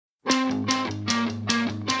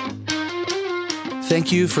Thank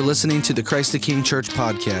you for listening to the Christ the King Church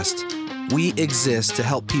podcast. We exist to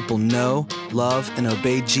help people know, love, and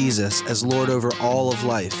obey Jesus as Lord over all of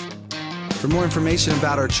life. For more information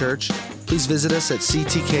about our church, please visit us at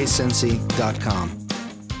ctkcincy.com.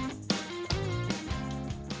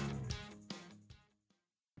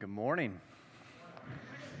 Good morning.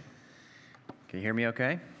 Can you hear me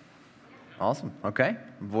okay? Awesome. Okay.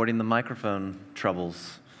 Avoiding the microphone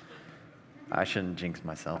troubles. I shouldn't jinx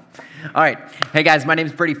myself. All right. Hey, guys, my name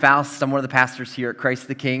is Brady Faust. I'm one of the pastors here at Christ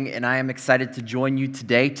the King, and I am excited to join you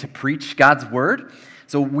today to preach God's Word.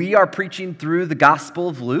 So we are preaching through the Gospel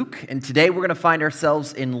of Luke, and today we're going to find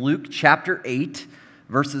ourselves in Luke chapter 8,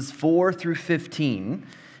 verses 4 through 15,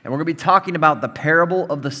 and we're going to be talking about the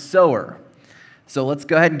parable of the sower. So let's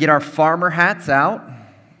go ahead and get our farmer hats out,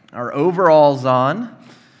 our overalls on,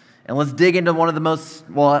 and let's dig into one of the most,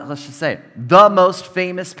 well, let's just say it, the most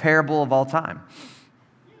famous parable of all time.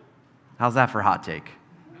 How's that for a hot take?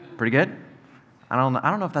 Pretty good? I don't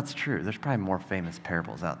know if that's true. There's probably more famous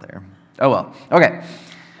parables out there. Oh, well. Okay.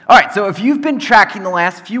 All right, so if you've been tracking the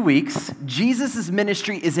last few weeks, Jesus'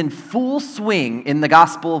 ministry is in full swing in the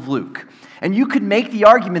Gospel of Luke. And you could make the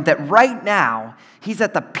argument that right now, he's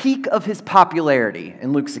at the peak of his popularity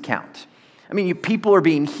in Luke's account. I mean, people are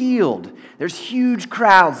being healed. There's huge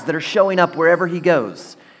crowds that are showing up wherever he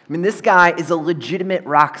goes. I mean, this guy is a legitimate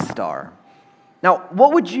rock star. Now,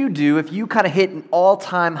 what would you do if you kind of hit an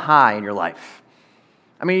all-time high in your life?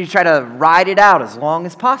 I mean, you try to ride it out as long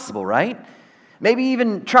as possible, right? Maybe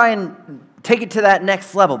even try and take it to that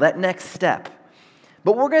next level, that next step.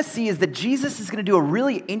 But what we're going to see is that Jesus is going to do a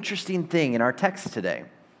really interesting thing in our text today.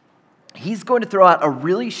 He's going to throw out a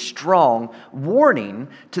really strong warning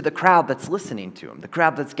to the crowd that's listening to him, the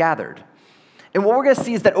crowd that's gathered. And what we're going to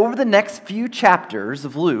see is that over the next few chapters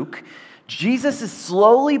of Luke, Jesus is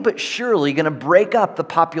slowly but surely going to break up the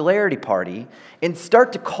popularity party and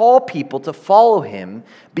start to call people to follow him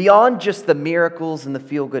beyond just the miracles and the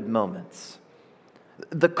feel-good moments.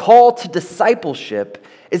 The call to discipleship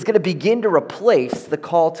is going to begin to replace the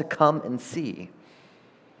call to come and see.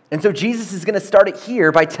 And so Jesus is going to start it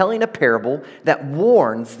here by telling a parable that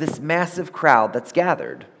warns this massive crowd that's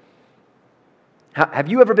gathered. Have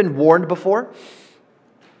you ever been warned before?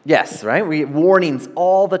 Yes, right? We get warnings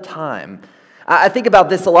all the time. I think about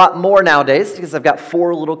this a lot more nowadays because I've got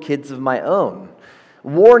 4 little kids of my own.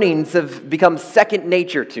 Warnings have become second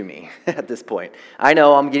nature to me at this point. I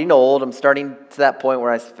know I'm getting old. I'm starting to that point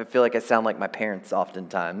where I feel like I sound like my parents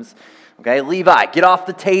oftentimes. Okay, Levi, get off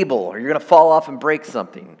the table or you're going to fall off and break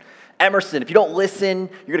something. Emerson, if you don't listen,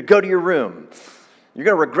 you're going to go to your room. You're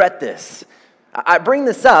going to regret this. I bring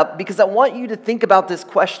this up because I want you to think about this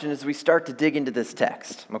question as we start to dig into this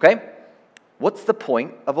text, okay? What's the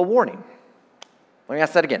point of a warning? Let me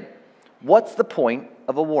ask that again. What's the point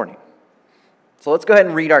of a warning? So let's go ahead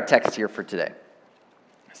and read our text here for today.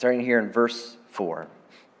 Starting here in verse 4.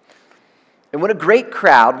 And when a great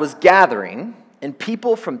crowd was gathering, and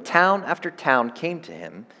people from town after town came to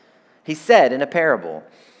him, he said in a parable,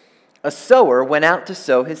 a sower went out to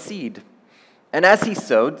sow his seed. And as he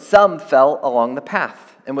sowed, some fell along the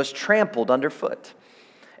path and was trampled underfoot,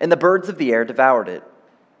 and the birds of the air devoured it.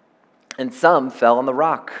 And some fell on the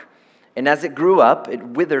rock, and as it grew up, it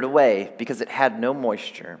withered away because it had no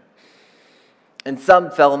moisture. And some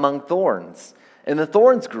fell among thorns, and the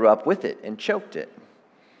thorns grew up with it and choked it.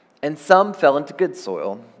 And some fell into good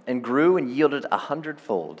soil, and grew and yielded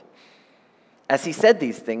 100-fold. As he said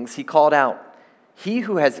these things, he called out, "He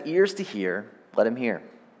who has ears to hear, let him hear."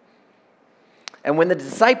 And when the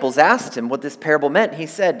disciples asked him what this parable meant, he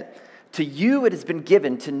said, "To you it has been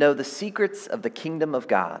given to know the secrets of the kingdom of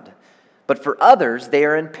God. But for others they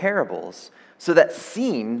are in parables, so that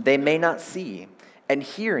seeing they may not see, and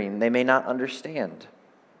hearing they may not understand.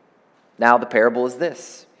 Now the parable is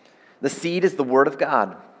this. The seed is the word of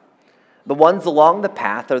God. The ones along the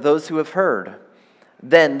path are those who have heard.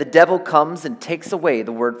 Then the devil comes and takes away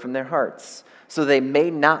the word from their hearts, so they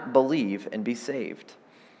may not believe and be saved.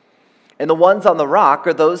 And the ones on the rock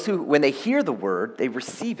are those who, when they hear the word, they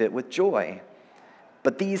receive it with joy.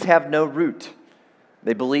 But these have no root.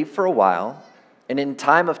 They believe for a while, and in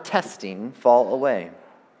time of testing fall away.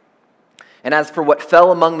 And as for what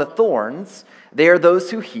fell among the thorns, they are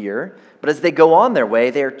those who hear, but as they go on their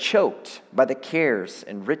way, they are choked by the cares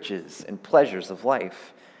and riches and pleasures of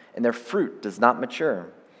life, and their fruit does not mature.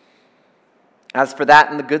 As for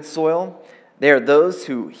that in the good soil, they are those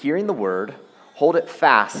who, hearing the word, hold it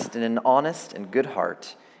fast in an honest and good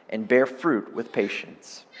heart, and bear fruit with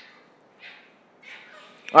patience.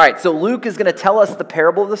 All right, so Luke is going to tell us the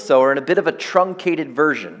parable of the sower in a bit of a truncated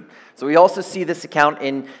version. So we also see this account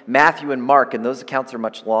in Matthew and Mark, and those accounts are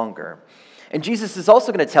much longer. And Jesus is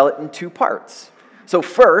also going to tell it in two parts. So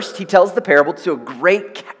first, he tells the parable to a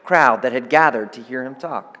great crowd that had gathered to hear him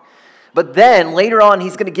talk. But then, later on,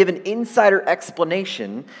 he's going to give an insider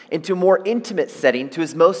explanation into a more intimate setting to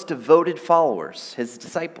his most devoted followers, his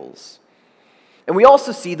disciples. And we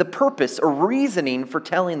also see the purpose or reasoning for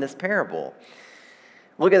telling this parable.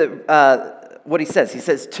 Look at what he says. He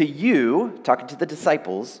says, to you, talking to the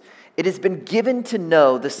disciples, it has been given to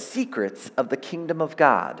know the secrets of the kingdom of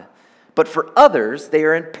God. But for others, they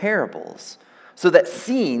are in parables, so that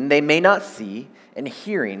seeing they may not see, and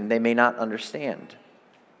hearing they may not understand.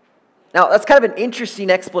 Now, that's kind of an interesting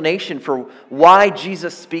explanation for why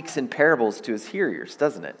Jesus speaks in parables to his hearers,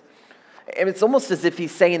 doesn't it? And it's almost as if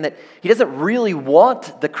he's saying that he doesn't really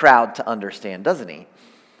want the crowd to understand, doesn't he?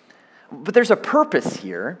 But there's a purpose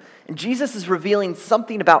here, and Jesus is revealing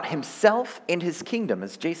something about himself and his kingdom,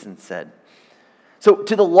 as Jason said. So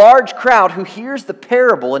to the large crowd who hears the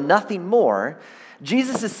parable and nothing more,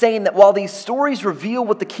 Jesus is saying that while these stories reveal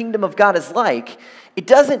what the kingdom of God is like, it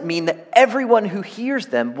doesn't mean that everyone who hears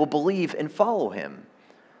them will believe and follow him.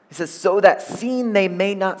 He says, so that seeing they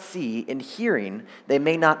may not see, and hearing they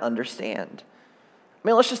may not understand. I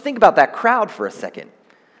mean, let's just think about that crowd for a second.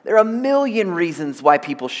 There are a million reasons why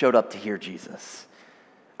people showed up to hear Jesus.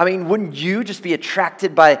 I mean, wouldn't you just be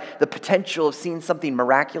attracted by the potential of seeing something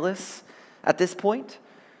miraculous at this point?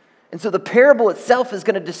 And so the parable itself is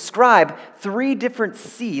going to describe three different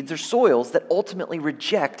seeds or soils that ultimately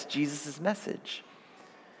reject Jesus' message.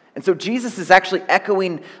 And so Jesus is actually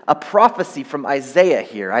echoing a prophecy from Isaiah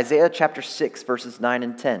here. Isaiah chapter 6, verses 9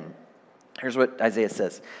 and 10. Here's what Isaiah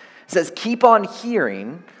says. It says, keep on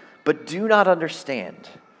hearing, but do not understand.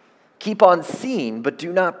 Keep on seeing, but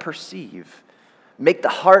do not perceive. Make the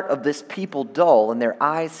heart of this people dull and their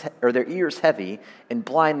ears heavy, and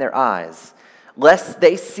blind their eyes, lest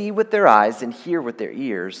they see with their eyes and hear with their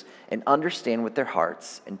ears and understand with their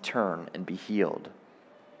hearts and turn and be healed.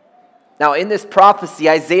 Now, in this prophecy,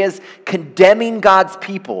 Isaiah's condemning God's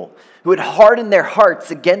people who had hardened their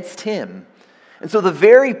hearts against him. And so the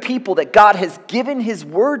very people that God has given his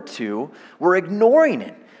word to were ignoring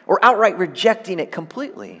it or outright rejecting it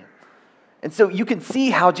completely. And so you can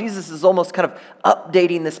see how Jesus is almost kind of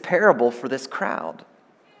updating this parable for this crowd.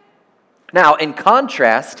 Now, in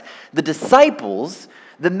contrast, the disciples,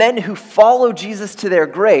 the men who follow Jesus to their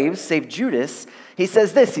graves, save Judas, he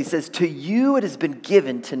says this, he says, to you it has been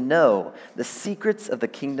given to know the secrets of the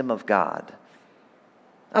kingdom of God.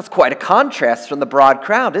 That's quite a contrast from the broad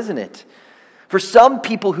crowd, isn't it? For some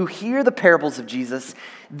people who hear the parables of Jesus,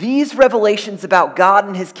 these revelations about God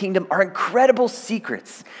and his kingdom are incredible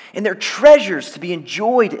secrets, and they're treasures to be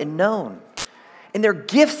enjoyed and known. And they're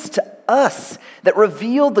gifts to us that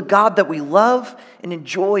reveal the God that we love and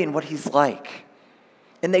enjoy and what he's like.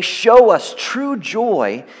 And they show us true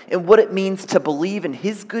joy in what it means to believe in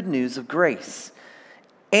his good news of grace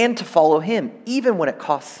and to follow him, even when it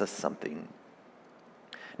costs us something.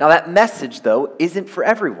 Now, that message, though, isn't for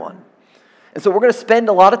everyone. And so we're going to spend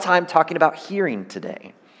a lot of time talking about hearing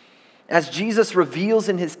today. As Jesus reveals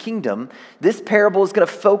in his kingdom, this parable is going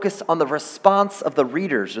to focus on the response of the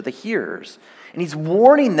readers or the hearers. And he's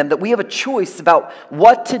warning them that we have a choice about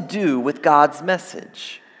what to do with God's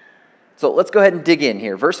message. So let's go ahead and dig in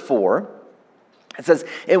here. Verse 4, it says,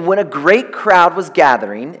 and when a great crowd was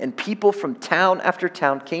gathering and people from town after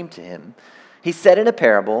town came to him, he said in a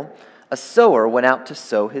parable, a sower went out to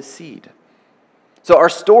sow his seed. So our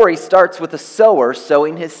story starts with a sower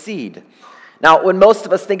sowing his seed. Now, when most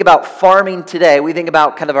of us think about farming today, we think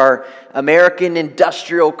about kind of our American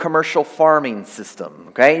industrial commercial farming system,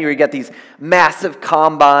 okay? You get these massive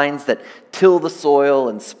combines that till the soil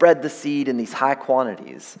and spread the seed in these high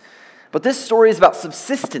quantities. But this story is about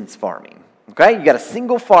subsistence farming, okay? You got a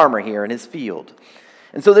single farmer here in his field.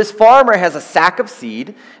 And so this farmer has a sack of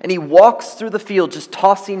seed, and he walks through the field just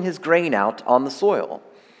tossing his grain out on the soil.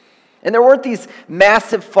 And there weren't these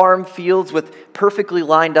massive farm fields with perfectly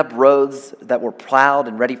lined up roads that were plowed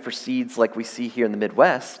and ready for seeds like we see here in the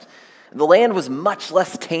Midwest. The land was much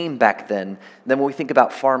less tame back then than when we think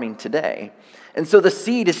about farming today. And so the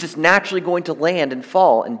seed is just naturally going to land and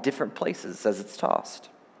fall in different places as it's tossed.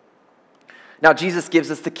 Now, Jesus gives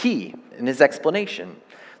us the key in his explanation.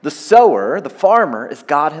 The sower, the farmer, is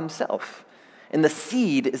God himself. And the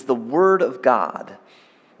seed is the word of God.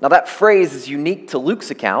 Now, that phrase is unique to Luke's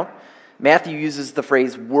account. Matthew uses the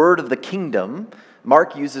phrase word of the kingdom.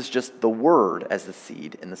 Mark uses just the word as the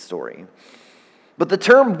seed in the story. But the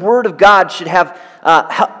term word of God should have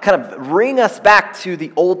kind of ring us back to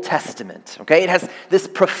the Old Testament. Okay, it has this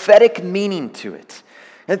prophetic meaning to it.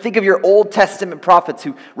 And think of your Old Testament prophets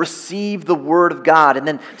who received the word of God and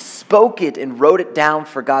then spoke it and wrote it down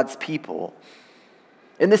for God's people.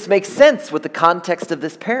 And this makes sense with the context of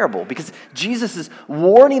this parable because Jesus is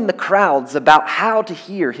warning the crowds about how to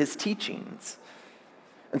hear his teachings.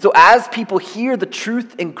 And so as people hear the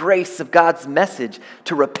truth and grace of God's message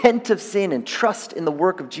to repent of sin and trust in the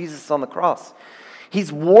work of Jesus on the cross,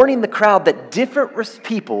 he's warning the crowd that different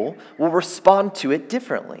people will respond to it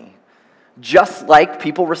differently. Just like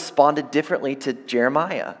people responded differently to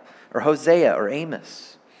Jeremiah or Hosea or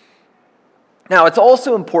Amos. Now, it's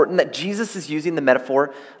also important that Jesus is using the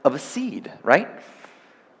metaphor of a seed, right?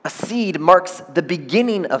 A seed marks the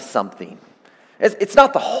beginning of something. It's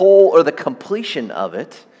not the whole or the completion of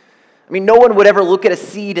it. I mean, no one would ever look at a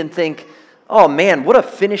seed and think, oh man, what a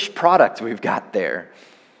finished product we've got there.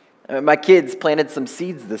 I mean, my kids planted some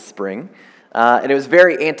seeds this spring, and it was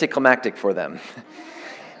very anticlimactic for them.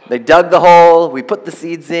 They dug the hole, we put the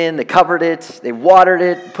seeds in, they covered it, they watered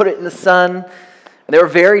it, put it in the sun, and they were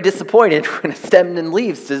very disappointed when a stem and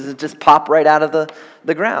leaves doesn't just pop right out of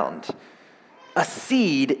the ground. A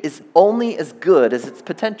seed is only as good as its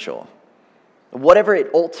potential, whatever it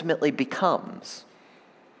ultimately becomes.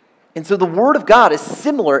 And so the Word of God is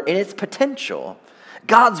similar in its potential.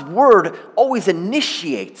 God's Word always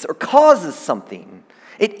initiates or causes something.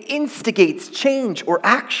 It instigates change or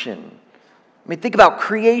action. I mean, think about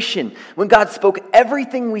creation, when God spoke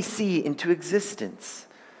everything we see into existence.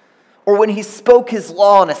 Or when he spoke his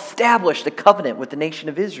law and established a covenant with the nation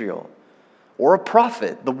of Israel. Or a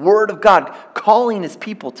prophet, the word of God, calling his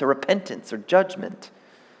people to repentance or judgment.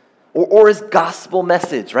 Or his gospel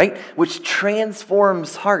message, right? Which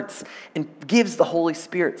transforms hearts and gives the Holy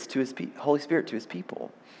Spirit to his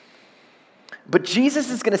people. But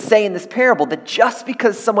Jesus is going to say in this parable that just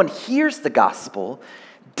because someone hears the gospel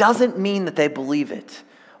doesn't mean that they believe it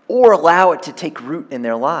or allow it to take root in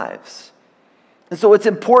their lives. And so it's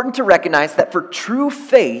important to recognize that for true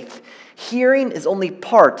faith, hearing is only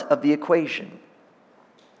part of the equation.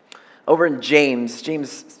 Over in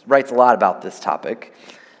James writes a lot about this topic.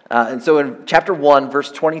 And so in chapter 1,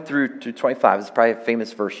 verse 20 through 25, this is probably a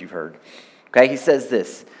famous verse you've heard. Okay, he says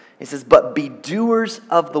this. He says, "But be doers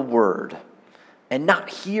of the word, and not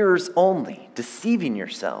hearers only, deceiving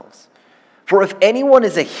yourselves. For if anyone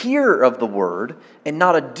is a hearer of the word and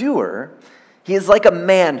not a doer, he is like a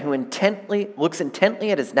man who looks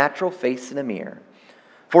intently at his natural face in a mirror.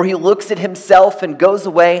 For he looks at himself and goes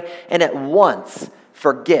away and at once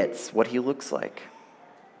forgets what he looks like.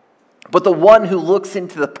 But the one who looks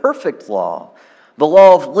into the perfect law, the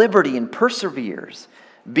law of liberty, and perseveres,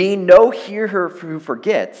 being no hearer who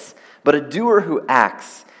forgets, but a doer who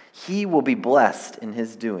acts, he will be blessed in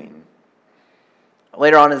his doing."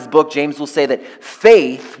 Later on in his book, James will say that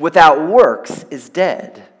faith without works is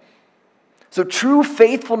dead. So true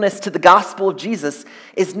faithfulness to the gospel of Jesus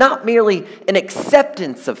is not merely an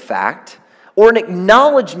acceptance of fact or an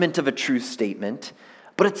acknowledgement of a true statement,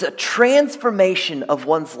 but it's a transformation of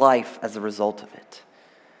one's life as a result of it.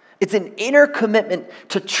 It's an inner commitment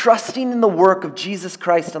to trusting in the work of Jesus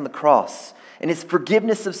Christ on the cross and his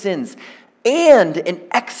forgiveness of sins, and an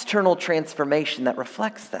external transformation that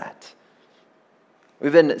reflects that.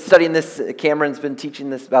 We've been studying this, Cameron's been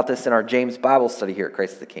teaching about this in our James Bible study here at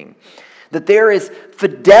Christ the King. That there is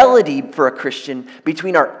fidelity for a Christian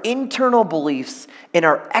between our internal beliefs and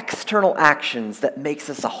our external actions that makes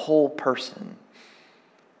us a whole person.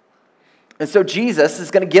 And so Jesus is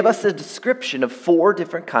going to give us a description of 4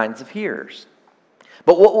 different kinds of hearers.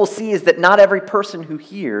 But what we'll see is that not every person who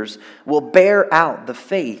hears will bear out the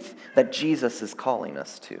faith that Jesus is calling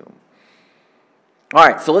us to. All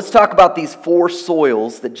right, so let's talk about these 4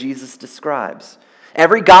 soils that Jesus describes.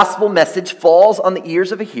 Every gospel message falls on the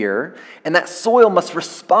ears of a hearer, and that soil must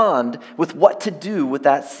respond with what to do with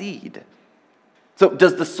that seed. So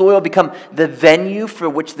does the soil become the venue for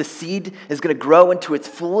which the seed is going to grow into its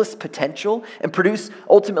fullest potential and produce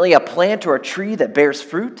ultimately a plant or a tree that bears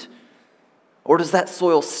fruit? Or does that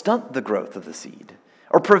soil stunt the growth of the seed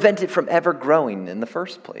or prevent it from ever growing in the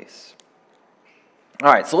first place?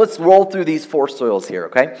 All right, so let's roll through these 4 soils here,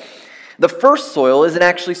 okay? The first soil isn't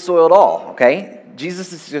actually soil at all, okay?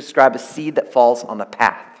 Jesus is to describe a seed that falls on the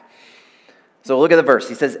path. So look at the verse.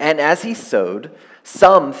 He says, "And as he sowed,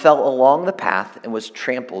 some fell along the path and was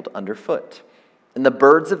trampled underfoot, and the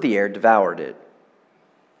birds of the air devoured it.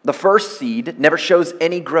 The first seed never shows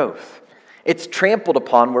any growth. It's trampled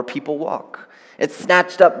upon where people walk. It's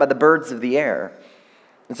snatched up by the birds of the air."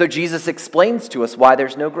 And so Jesus explains to us why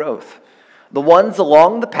there's no growth. The ones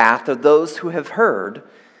along the path are those who have heard.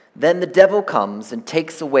 Then the devil comes and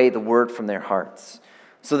takes away the word from their hearts,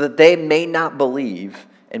 so that they may not believe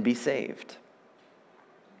and be saved.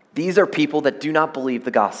 These are people that do not believe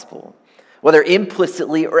the gospel, whether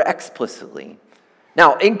implicitly or explicitly.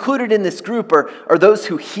 Now, included in this group are those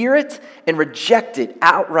who hear it and reject it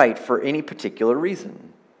outright for any particular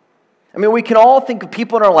reason. I mean, we can all think of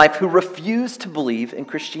people in our life who refuse to believe in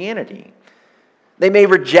Christianity. They may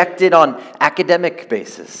reject it on academic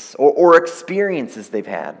basis or experiences they've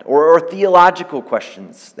had or theological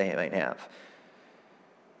questions they might have.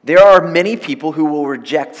 There are many people who will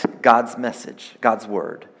reject God's message, God's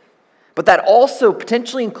word. But that also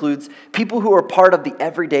potentially includes people who are part of the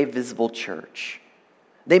everyday visible church.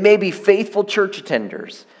 They may be faithful church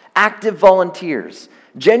attenders, active volunteers,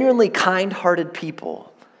 genuinely kind-hearted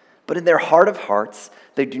people, but in their heart of hearts,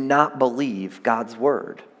 they do not believe God's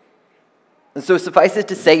word. And so suffice it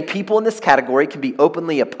to say, people in this category can be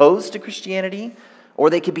openly opposed to Christianity, or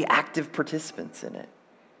they can be active participants in it.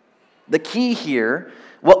 The key here,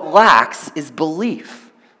 what lacks is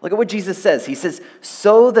belief. Look at what Jesus says. He says,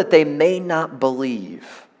 so that they may not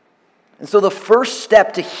believe. And so the first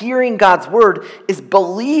step to hearing God's word is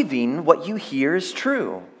believing what you hear is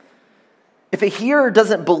true. If a hearer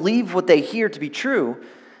doesn't believe what they hear to be true,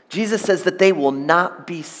 Jesus says that they will not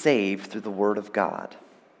be saved through the word of God.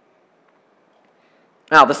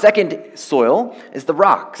 Now, the second soil is the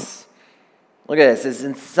rocks. Look at this. It says,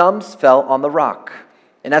 and some fell on the rock.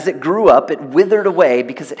 And as it grew up, it withered away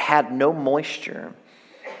because it had no moisture.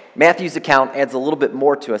 Matthew's account adds a little bit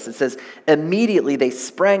more to us. It says, immediately they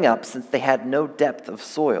sprang up since they had no depth of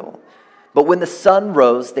soil. But when the sun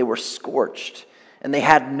rose, they were scorched. And they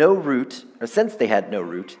had no root, or since they had no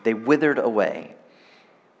root, they withered away.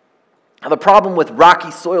 Now, the problem with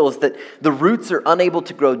rocky soil is that the roots are unable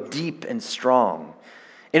to grow deep and strong.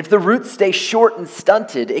 And if the roots stay short and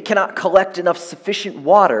stunted, it cannot collect enough sufficient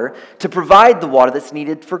water to provide the water that's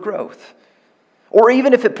needed for growth. Or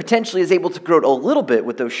even if it potentially is able to grow a little bit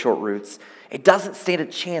with those short roots, it doesn't stand a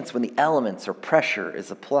chance when the elements or pressure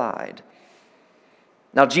is applied.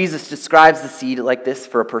 Now, Jesus describes the seed like this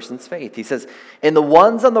for a person's faith. He says, and the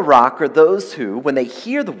ones on the rock are those who, when they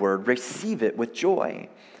hear the word, receive it with joy.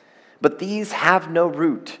 But these have no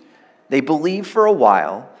root. They believe for a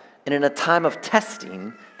while, and in a time of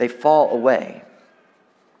testing, they fall away.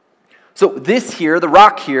 So this here, the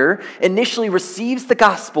rock here, initially receives the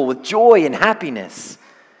gospel with joy and happiness.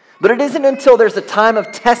 But it isn't until there's a time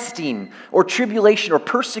of testing or tribulation or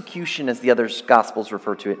persecution, as the other gospels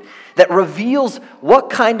refer to it, that reveals what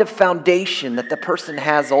kind of foundation that the person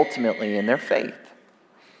has ultimately in their faith.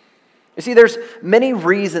 You see, there's many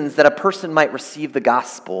reasons that a person might receive the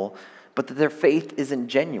gospel, but that their faith isn't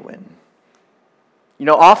genuine. You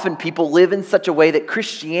know, often people live in such a way that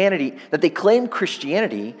they claim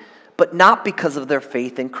Christianity, but not because of their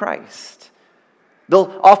faith in Christ.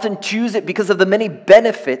 They'll often choose it because of the many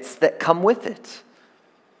benefits that come with it.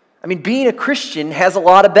 I mean, being a Christian has a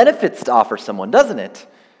lot of benefits to offer someone, doesn't it?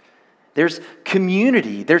 There's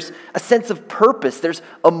community, there's a sense of purpose, there's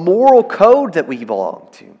a moral code that we belong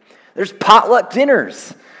to. There's potluck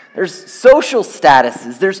dinners, there's social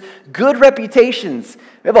statuses, there's good reputations.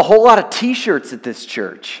 We have a whole lot of t-shirts at this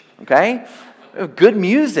church, okay? We have good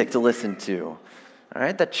music to listen to. All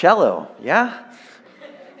right, the cello, yeah?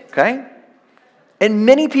 Okay? And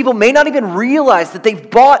many people may not even realize that they've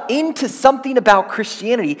bought into something about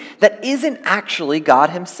Christianity that isn't actually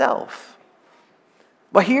God himself.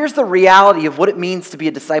 But here's the reality of what it means to be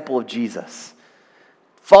a disciple of Jesus.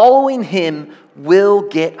 Following him will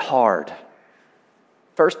get hard.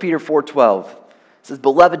 1 Peter 4:12 says,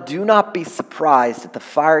 beloved, do not be surprised at the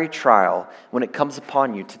fiery trial when it comes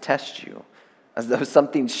upon you to test you, as though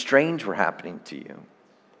something strange were happening to you.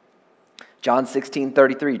 John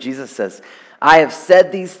 16:33, Jesus says, I have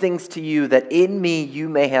said these things to you that in me you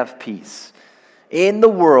may have peace. In the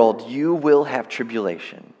world you will have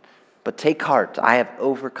tribulation, but take heart, I have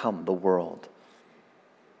overcome the world.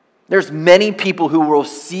 There's many people who will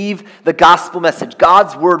receive the gospel message,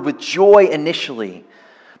 God's word, with joy initially.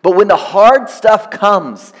 But when the hard stuff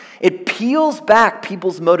comes, it peels back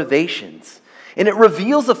people's motivations. And it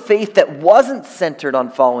reveals a faith that wasn't centered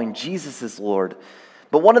on following Jesus as Lord,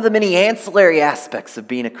 but one of the many ancillary aspects of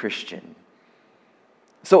being a Christian.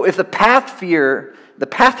 So if the path here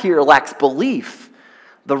lacks belief,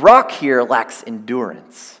 the rock here lacks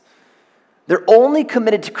endurance. They're only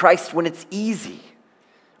committed to Christ when it's easy,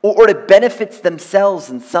 or it benefits themselves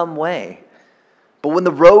in some way. But when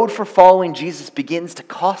the road for following Jesus begins to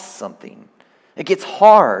cost something, it gets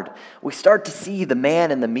hard, we start to see the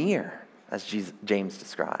man in the mirror, as James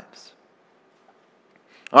describes.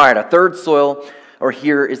 All right, our third soil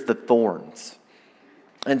here is the thorns.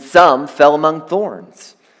 And some fell among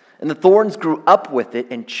thorns, and the thorns grew up with it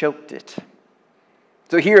and choked it.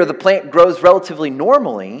 So here, the plant grows relatively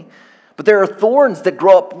normally, but there are thorns that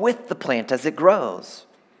grow up with the plant as it grows.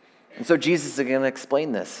 And so Jesus is going to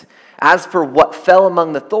explain this. As for what fell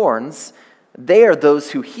among the thorns, they are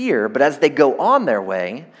those who hear, but as they go on their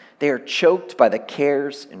way, they are choked by the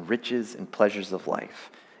cares and riches and pleasures of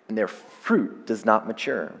life, and their fruit does not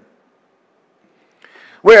mature.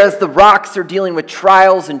 Whereas the rocks are dealing with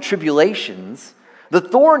trials and tribulations, the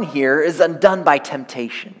thorn here is undone by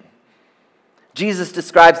temptation. Jesus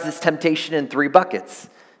describes this temptation in 3 buckets.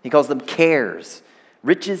 He calls them cares,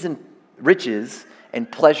 riches and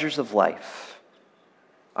pleasures of life.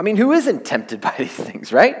 I mean, who isn't tempted by these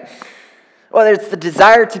things, right? Whether it's the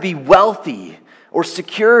desire to be wealthy or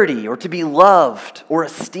security or to be loved or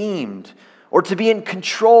esteemed or to be in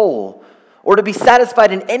control or to be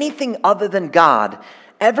satisfied in anything other than God,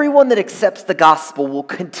 everyone that accepts the gospel will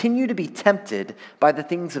continue to be tempted by the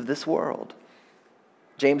things of this world.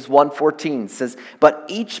 James 1:14 says, "But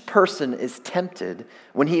each person is tempted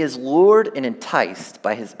when he is lured and enticed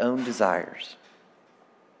by his own desires."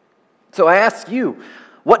 So I ask you,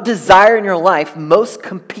 what desire in your life most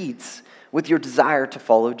competes with your desire to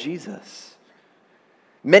follow Jesus?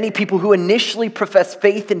 Many people who initially profess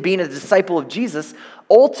faith in being a disciple of Jesus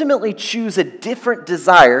ultimately choose a different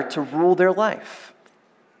desire to rule their life.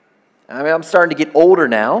 I mean, I'm starting to get older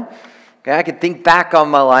now. Okay, I can think back on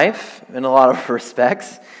my life in a lot of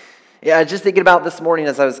respects. Yeah, just thinking about this morning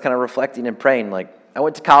as I was kind of reflecting and praying. Like, I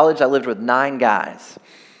went to college, I lived with 9 guys.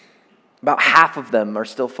 About half of them are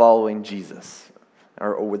still following Jesus,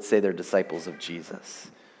 or would say they're disciples of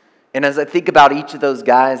Jesus. And as I think about each of those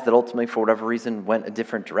guys that ultimately, for whatever reason, went a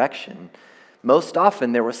different direction, most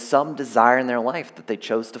often there was some desire in their life that they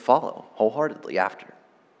chose to follow wholeheartedly after.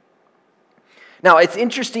 Now, it's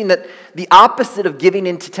interesting that the opposite of giving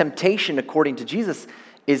into temptation, according to Jesus,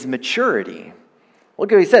 is maturity. Look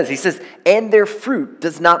what he says. He says, "And their fruit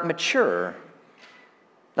does not mature."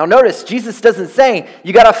 Now, notice, Jesus doesn't say,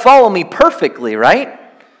 you got to follow me perfectly, right?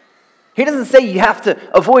 He doesn't say you have to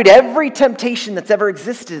avoid every temptation that's ever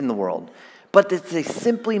existed in the world, but that they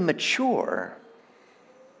simply mature.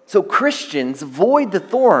 So Christians, avoid the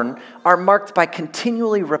thorn, are marked by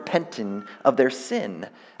continually repenting of their sin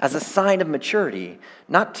as a sign of maturity,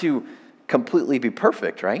 not to completely be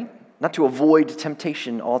perfect, right? Not to avoid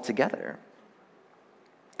temptation altogether.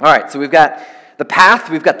 All right, so we've got the path,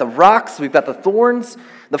 we've got the rocks, we've got the thorns.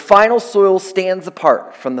 The final soil stands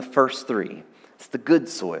apart from the first 3. It's the good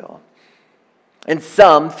soil. And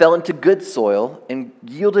some fell into good soil and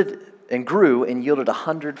grew and yielded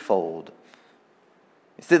 100-fold.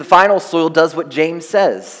 You see, the final soil does what James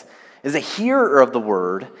says, is a hearer of the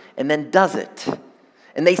word and then does it.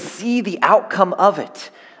 And they see the outcome of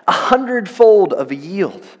it, 100-fold of a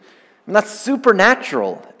yield. And that's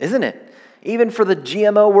supernatural, isn't it? Even for the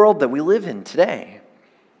GMO world that we live in today.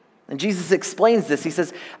 And Jesus explains this. He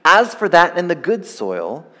says, "As for that in the good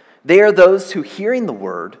soil, they are those who, hearing the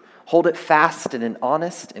word, hold it fast in an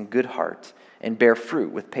honest and good heart and bear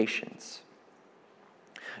fruit with patience."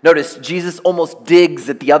 Notice, Jesus almost digs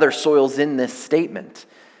at the other soils in this statement.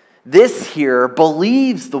 This hearer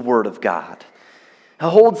believes the word of God,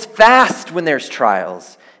 holds fast when there's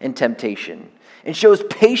trials and temptation, and shows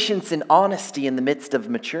patience and honesty in the midst of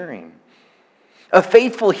maturing. A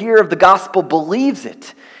faithful hearer of the gospel believes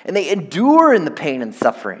it, and they endure in the pain and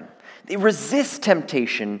suffering. They resist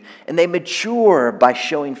temptation, and they mature by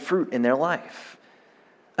showing fruit in their life.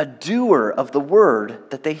 A doer of the word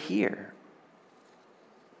that they hear.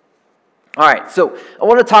 All right, so I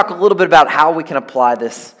want to talk a little bit about how we can apply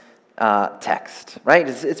this text, right?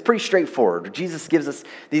 It's pretty straightforward. Jesus gives us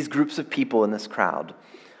these groups of people in this crowd.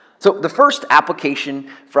 So the first application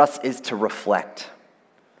for us is to reflect.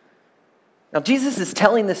 Now, Jesus is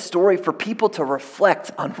telling this story for people to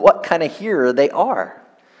reflect on what kind of hearer they are.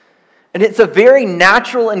 And it's a very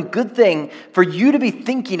natural and good thing for you to be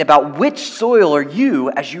thinking about which soil are you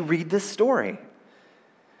as you read this story.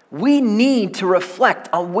 We need to reflect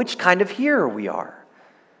on which kind of hearer we are.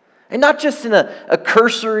 And not just in a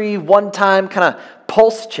cursory, one-time kind of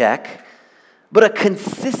pulse check, but a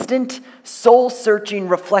consistent, soul-searching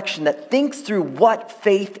reflection that thinks through what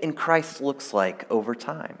faith in Christ looks like over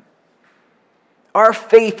time. Our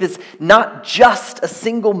faith is not just a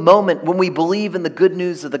single moment when we believe in the good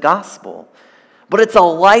news of the gospel, but it's a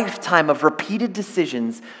lifetime of repeated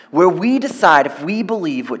decisions where we decide if we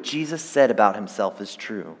believe what Jesus said about himself is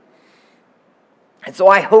true. And so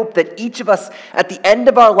I hope that each of us at the end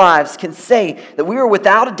of our lives can say that we are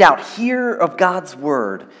without a doubt hearers of God's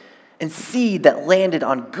word and seed that landed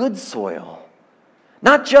on good soil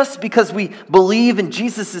Not just because we believe in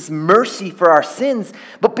Jesus' mercy for our sins,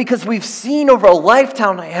 but because we've seen over a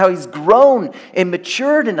lifetime how he's grown and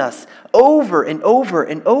matured in us over and over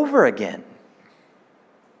and over again.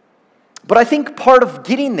 But I think part of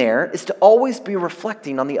getting there is to always be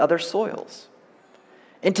reflecting on the other soils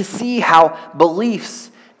and to see how beliefs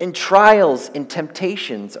and trials and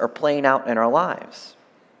temptations are playing out in our lives.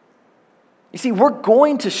 You see, we're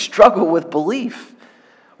going to struggle with belief.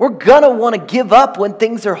 We're going to want to give up when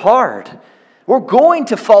things are hard. We're going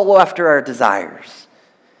to follow after our desires.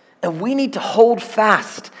 And we need to hold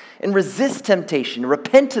fast and resist temptation,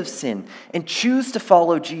 repent of sin, and choose to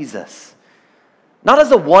follow Jesus. Not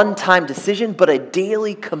as a one-time decision, but a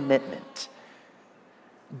daily commitment.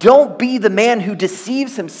 Don't be the man who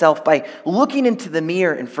deceives himself by looking into the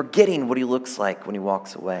mirror and forgetting what he looks like when he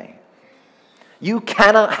walks away. You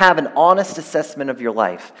cannot have an honest assessment of your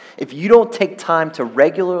life if you don't take time to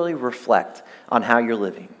regularly reflect on how you're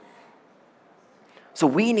living. So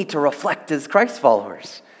we need to reflect as Christ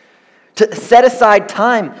followers, to set aside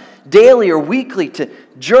time daily or weekly to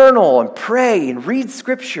journal and pray and read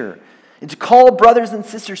Scripture, and to call brothers and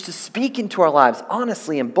sisters to speak into our lives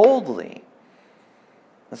honestly and boldly.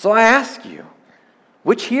 And so I ask you,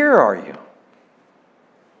 which hero are you?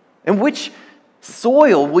 And which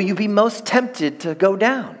soil will you be most tempted to go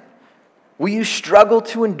down? Will you struggle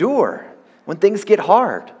to endure when things get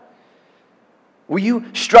hard? Will you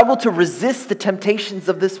struggle to resist the temptations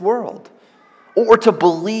of this world? Or to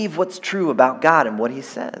believe what's true about God and what he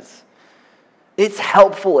says? It's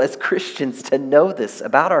helpful as Christians to know this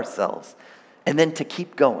about ourselves and then to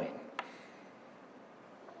keep going.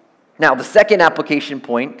 Now, the second application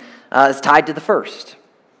point is tied to the first.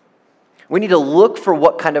 We need to look for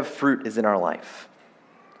what kind of fruit is in our life.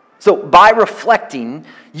 So by reflecting,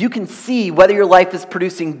 you can see whether your life is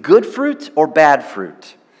producing good fruit or bad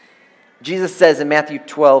fruit. Jesus says in Matthew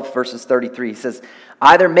 12, verses 33, he says,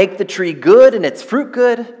 either make the tree good and its fruit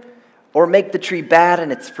good, or make the tree bad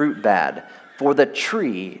and its fruit bad, for the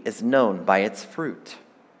tree is known by its fruit.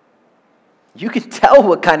 You can tell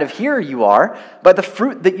what kind of hero you are by the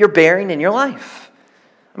fruit that you're bearing in your life.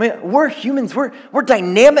 I mean, we're humans, we're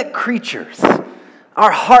dynamic creatures.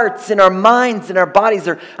 Our hearts and our minds and our bodies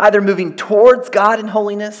are either moving towards God in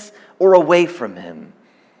holiness or away from him.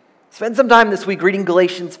 Spend some time this week reading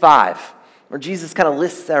Galatians 5, where Jesus kind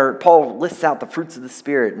of Paul lists out the fruits of the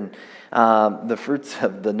Spirit and the fruits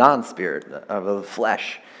of the non-spirit, of the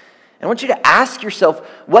flesh. And I want you to ask yourself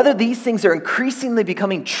whether these things are increasingly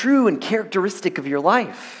becoming true and characteristic of your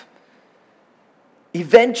life.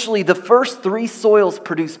 Eventually, the first three soils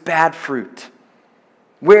produce bad fruit,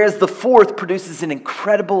 whereas the fourth produces an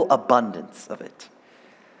incredible abundance of it.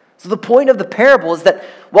 So the point of the parable is that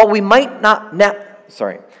while we might not...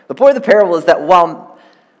 The point of the parable is that while...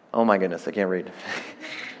 Oh my goodness, I can't read.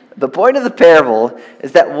 The point of the parable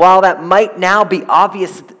is that while that might now be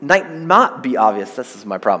obvious, might not be obvious, this is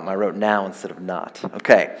my problem, I wrote now instead of not.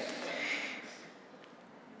 Okay.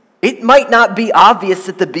 It might not be obvious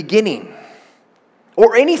at the beginning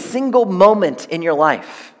or any single moment in your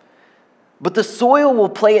life, but the soil will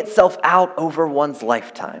play itself out over one's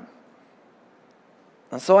lifetime.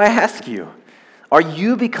 And so I ask you, are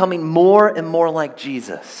you becoming more and more like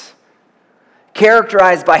Jesus?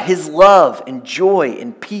 Characterized by his love and joy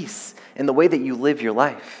and peace in the way that you live your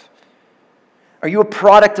life? Are you a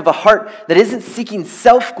product of a heart that isn't seeking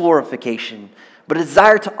self-glorification, but a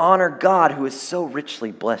desire to honor God who has so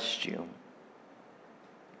richly blessed you?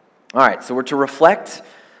 All right, so we're to reflect,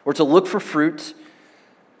 we're to look for fruit,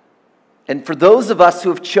 and for those of us who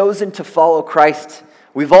have chosen to follow Christ,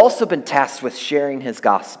 we've also been tasked with sharing his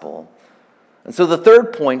gospel. And so the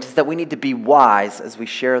third point is that we need to be wise as we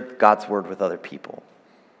share God's word with other people.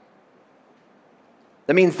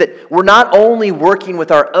 That means that we're not only working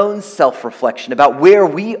with our own self-reflection about where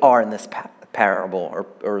we are in this parable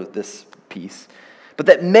or this piece, but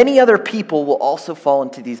that many other people will also fall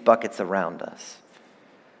into these buckets around us.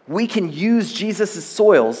 We can use Jesus'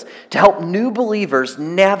 soils to help new believers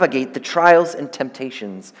navigate the trials and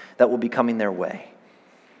temptations that will be coming their way.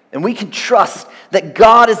 And we can trust that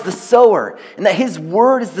God is the sower and that his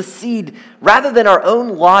word is the seed rather than our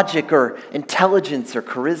own logic or intelligence or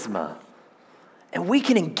charisma. And we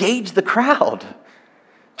can engage the crowd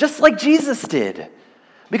just like Jesus did.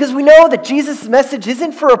 Because we know that Jesus' message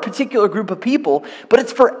isn't for a particular group of people, but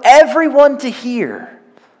it's for everyone to hear.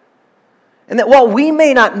 And that while we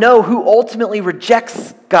may not know who ultimately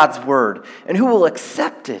rejects God's word and who will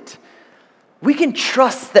accept it, we can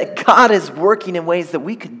trust that God is working in ways that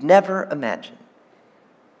we could never imagine.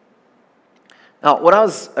 Now, when I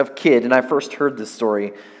was a kid and I first heard this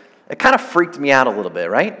story, it kind of freaked me out a little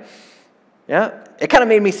bit, right? Yeah, it kind of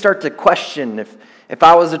made me start to question if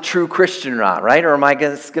I was a true Christian or not, right? Or am I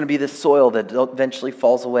just going to be this soil that eventually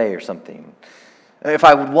falls away or something? If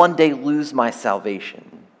I would one day lose my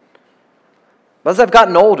salvation. But as I've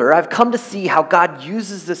gotten older, I've come to see how God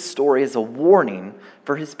uses this story as a warning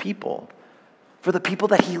for his people, for the people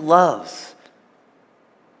that he loves.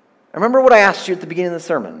 I remember what I asked you at the beginning of the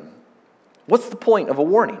sermon. What's the point of a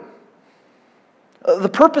warning? The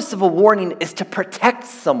purpose of a warning is to protect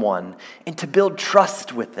someone and to build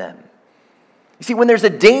trust with them. You see, when there's a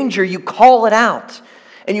danger, you call it out.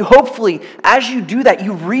 And you hopefully, as you do that,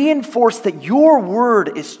 you reinforce that your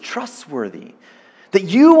word is trustworthy, that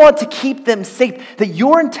you want to keep them safe, that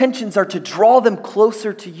your intentions are to draw them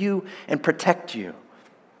closer to you and protect you.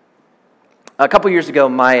 A couple years ago,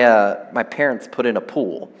 my parents put in a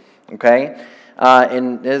pool, okay?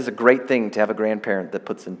 And it is a great thing to have a grandparent that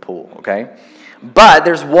puts in pool, okay? But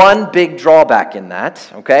there's one big drawback in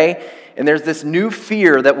that, okay? And there's this new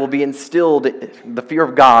fear that will be instilled, the fear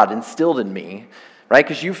of God instilled in me, right?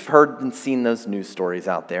 Because you've heard and seen those news stories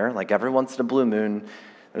out there. Like every once in a blue moon,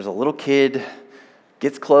 there's a little kid,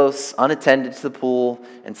 gets close, unattended to the pool,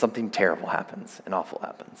 and something terrible happens and awful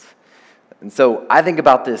happens. And so I think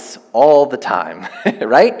about this all the time,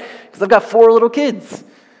 right? Because I've got 4 little kids,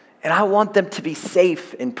 and I want them to be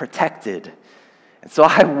safe and protected. And so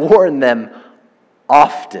I warn them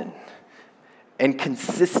often and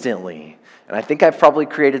consistently. And I think I've probably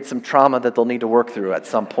created some trauma that they'll need to work through at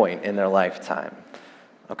some point in their lifetime.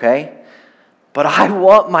 Okay? But I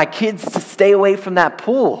want my kids to stay away from that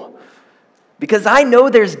pool because I know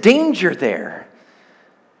there's danger there.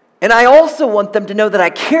 And I also want them to know that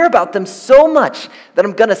I care about them so much that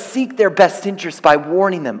I'm going to seek their best interest by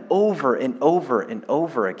warning them over and over and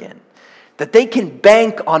over again. That they can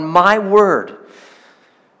bank on my word.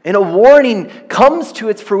 And a warning comes to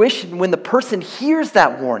its fruition when the person hears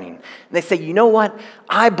that warning. And they say, you know what?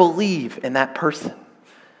 I believe in that person.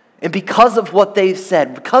 And because of what they've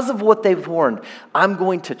said, because of what they've warned, I'm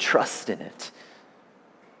going to trust in it.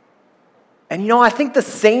 And I think the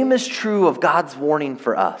same is true of God's warning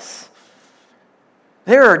for us.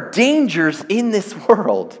 There are dangers in this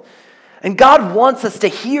world. And God wants us to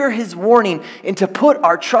hear his warning and to put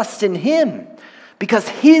our trust in him. Because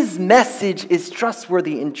his message is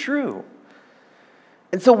trustworthy and true.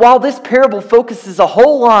 And so while this parable focuses a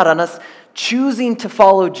whole lot on us choosing to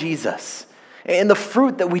follow Jesus and the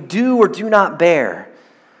fruit that we do or do not bear,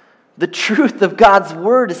 the truth of God's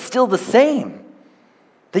word is still the same.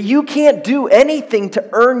 That you can't do anything to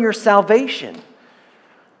earn your salvation.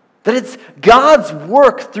 That it's God's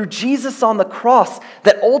work through Jesus on the cross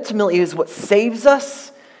that ultimately is what saves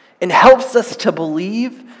us and helps us to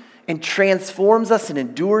believe and transforms us and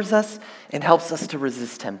endures us and helps us to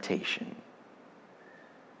resist temptation.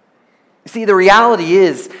 You see, the reality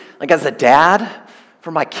is, like as a dad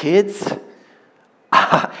for my kids,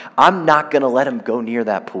 I'm not going to let them go near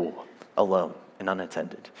that pool alone and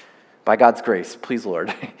unattended. By God's grace, please,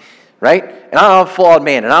 Lord. Right? And I'm a flawed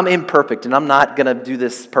man, and I'm imperfect, and I'm not going to do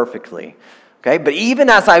this perfectly. Okay? But even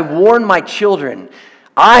as I warn my children,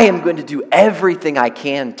 I am going to do everything I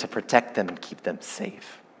can to protect them and keep them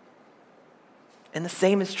safe. And the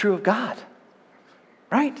same is true of God,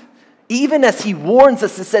 right? Even as he warns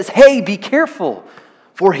us and says, hey, be careful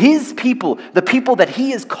for his people, the people that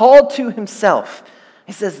he has called to himself.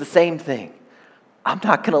 He says the same thing. I'm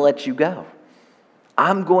not going to let you go.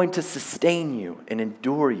 I'm going to sustain you and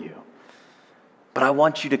endure you. But I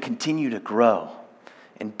want you to continue to grow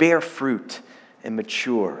and bear fruit and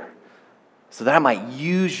mature so that I might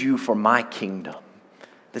use you for my kingdom,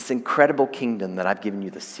 this incredible kingdom that I've given you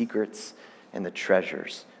the secrets and the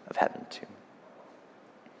treasures of heaven to.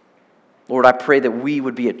 Lord, I pray that we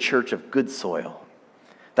would be a church of good soil,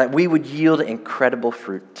 that we would yield incredible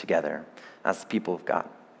fruit together as the people of God.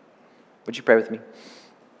 Would you pray with me?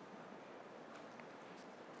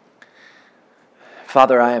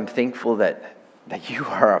 Father, I am thankful that you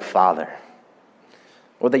are our Father,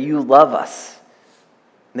 or that you love us,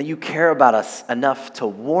 and that you care about us enough to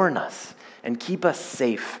warn us and keep us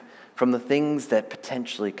safe from the things that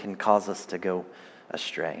potentially can cause us to go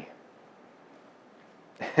astray.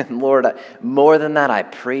 And Lord, more than that, I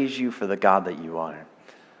praise you for the God that you are.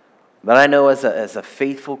 That I know as a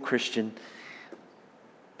faithful Christian,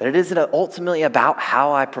 that it isn't ultimately about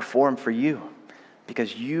how I perform for you,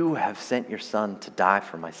 because you have sent your Son to die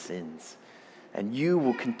for my sins. And you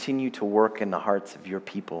will continue to work in the hearts of your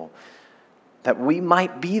people, that we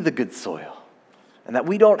might be the good soil, and that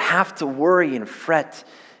we don't have to worry and fret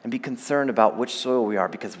and be concerned about which soil we are,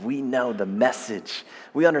 because we know the message.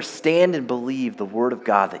 We understand and believe the word of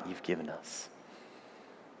God that you've given us.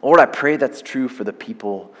 Lord, I pray that's true for the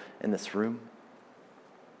people in this room.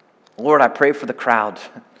 Lord, I pray for the crowd.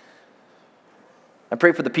 I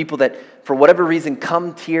pray for the people that, for whatever reason,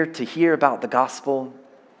 come here to hear about the gospel,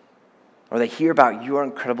 or they hear about your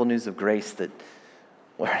incredible news of grace, that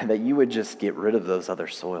you would just get rid of those other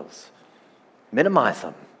soils. Minimize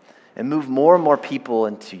them and move more and more people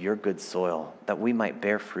into your good soil, that we might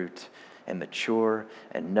bear fruit and mature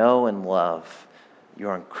and know and love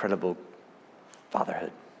your incredible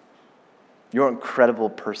fatherhood, your incredible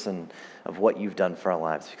person of what you've done for our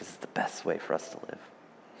lives, because it's the best way for us to live.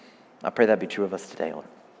 I pray that be true of us today, Lord.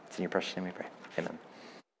 It's in your precious name we pray. Amen.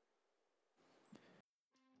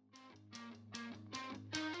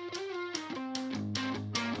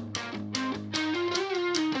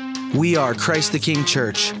 We are Christ the King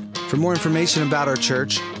Church. For more information about our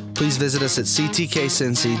church, please visit us at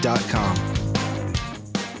ctkcincy.com.